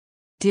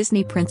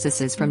Disney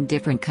princesses from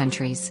different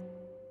countries.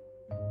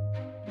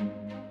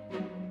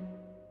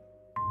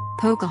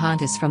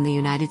 Pocahontas from the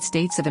United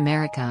States of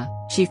America.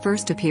 She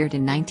first appeared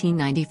in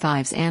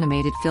 1995's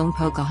animated film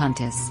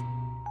Pocahontas.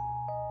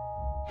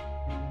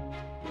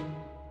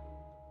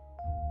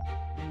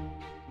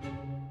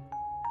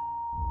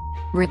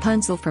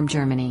 Rapunzel from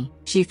Germany.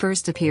 She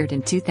first appeared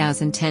in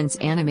 2010's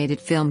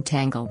animated film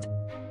Tangled.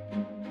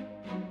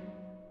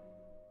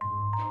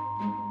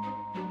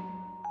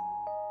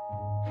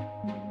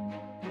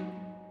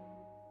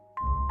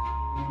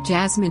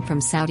 Jasmine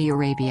from Saudi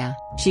Arabia.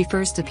 She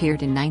first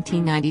appeared in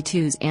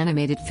 1992's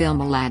animated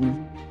film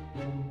Aladdin.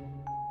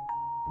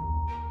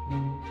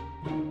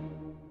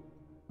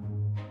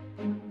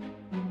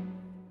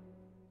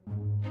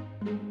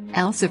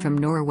 ELSA from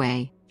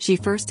Norway. She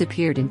first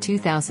appeared in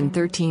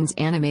 2013's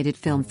animated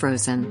film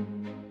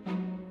Frozen.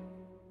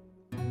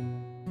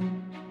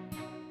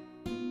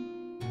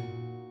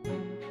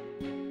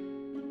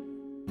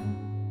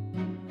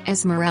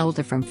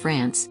 ESMERALDA from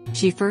France.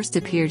 She first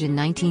appeared in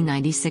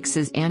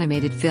 1996's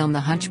animated film The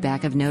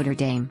Hunchback of Notre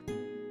Dame.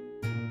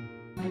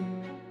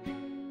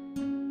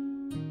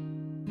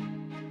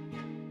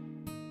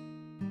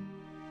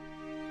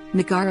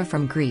 MEGARA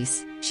from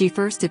Greece. She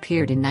first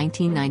appeared in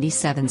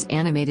 1997's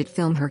animated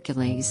film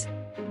Hercules.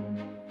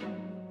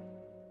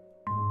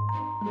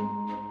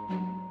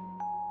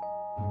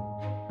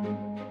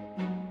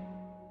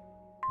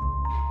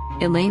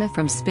 ELENA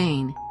from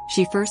Spain.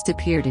 She first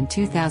appeared in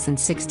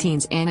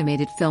 2016's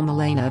animated film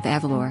ELENA of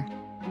AVALOR.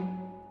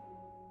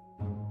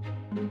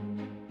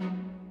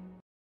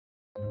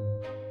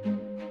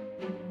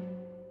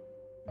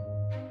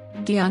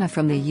 TIANA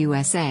from the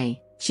USA.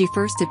 She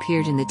first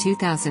appeared in the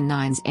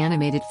 2009's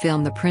animated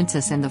film The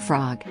Princess and the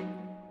Frog.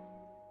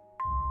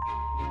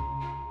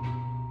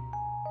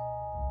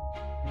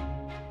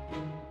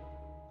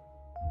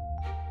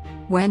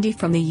 WENDY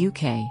from the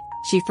UK.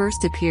 She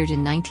first appeared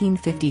in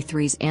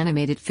 1953's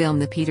animated film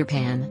The Peter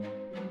Pan.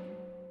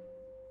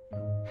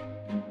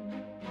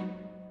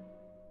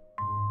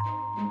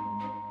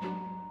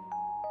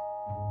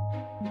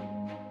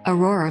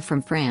 AURORA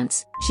from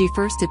France. She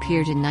first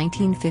appeared in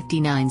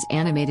 1959's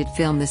animated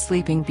film The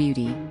Sleeping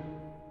Beauty.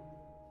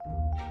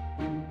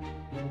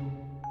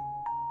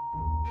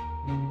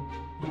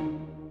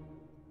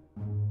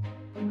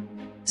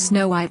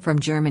 Snow White from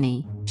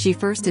Germany. She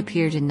first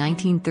appeared in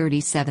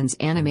 1937's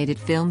animated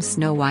film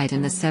Snow White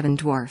and the Seven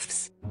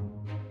Dwarfs.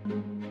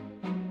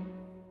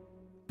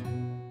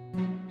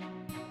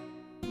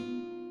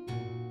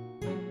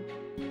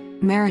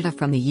 MERIDA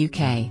from the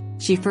UK.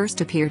 She first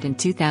appeared in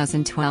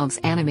 2012's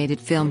animated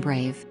film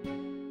Brave.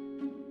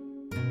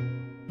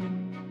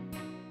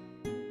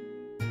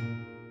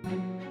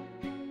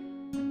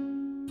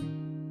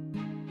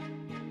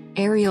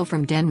 ARIEL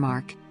from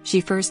Denmark.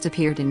 She first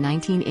appeared in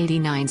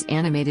 1989's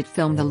animated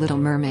film The Little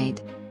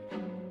Mermaid.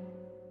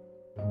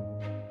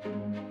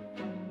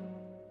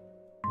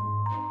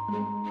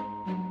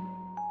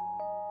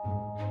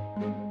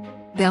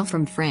 BELLE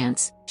from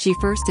France. She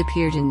first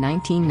appeared in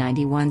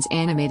 1991's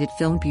animated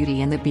film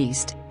Beauty and the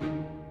Beast.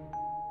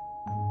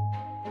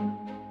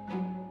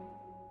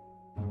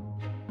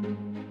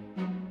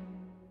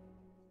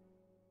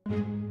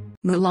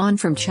 MULAN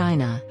from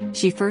China.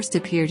 She first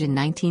appeared in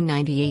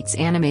 1998's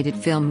animated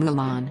film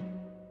Mulan.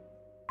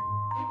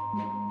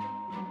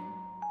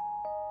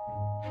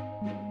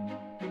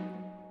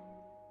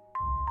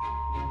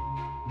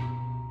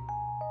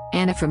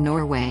 Anna from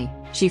Norway.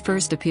 She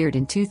first appeared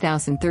in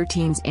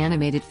 2013's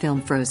animated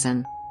film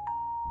Frozen.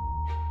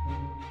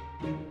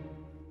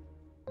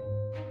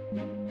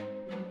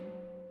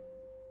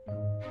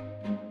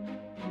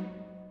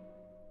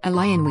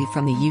 ELIONWY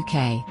from the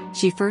UK.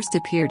 She first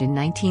appeared in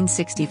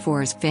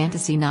 1964's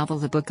fantasy novel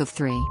The Book of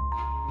Three.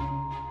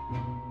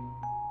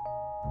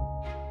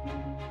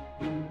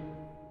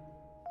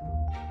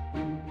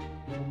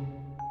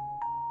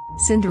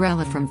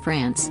 Cinderella from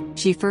France.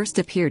 She first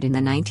appeared in the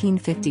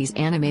 1950s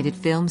animated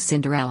film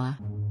Cinderella.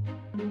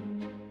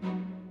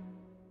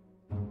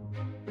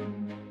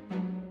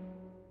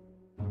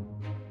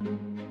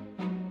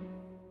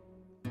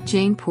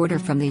 Jane Porter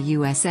from the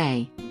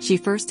USA. She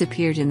first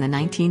appeared in the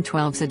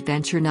 1912's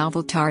adventure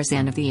novel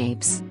Tarzan of the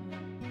Apes.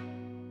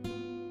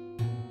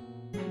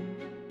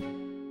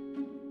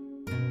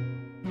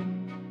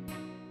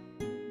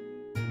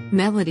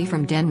 Melody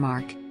from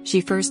Denmark. She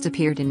first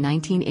appeared in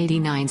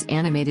 1989's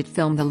animated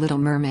film The Little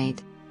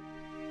Mermaid.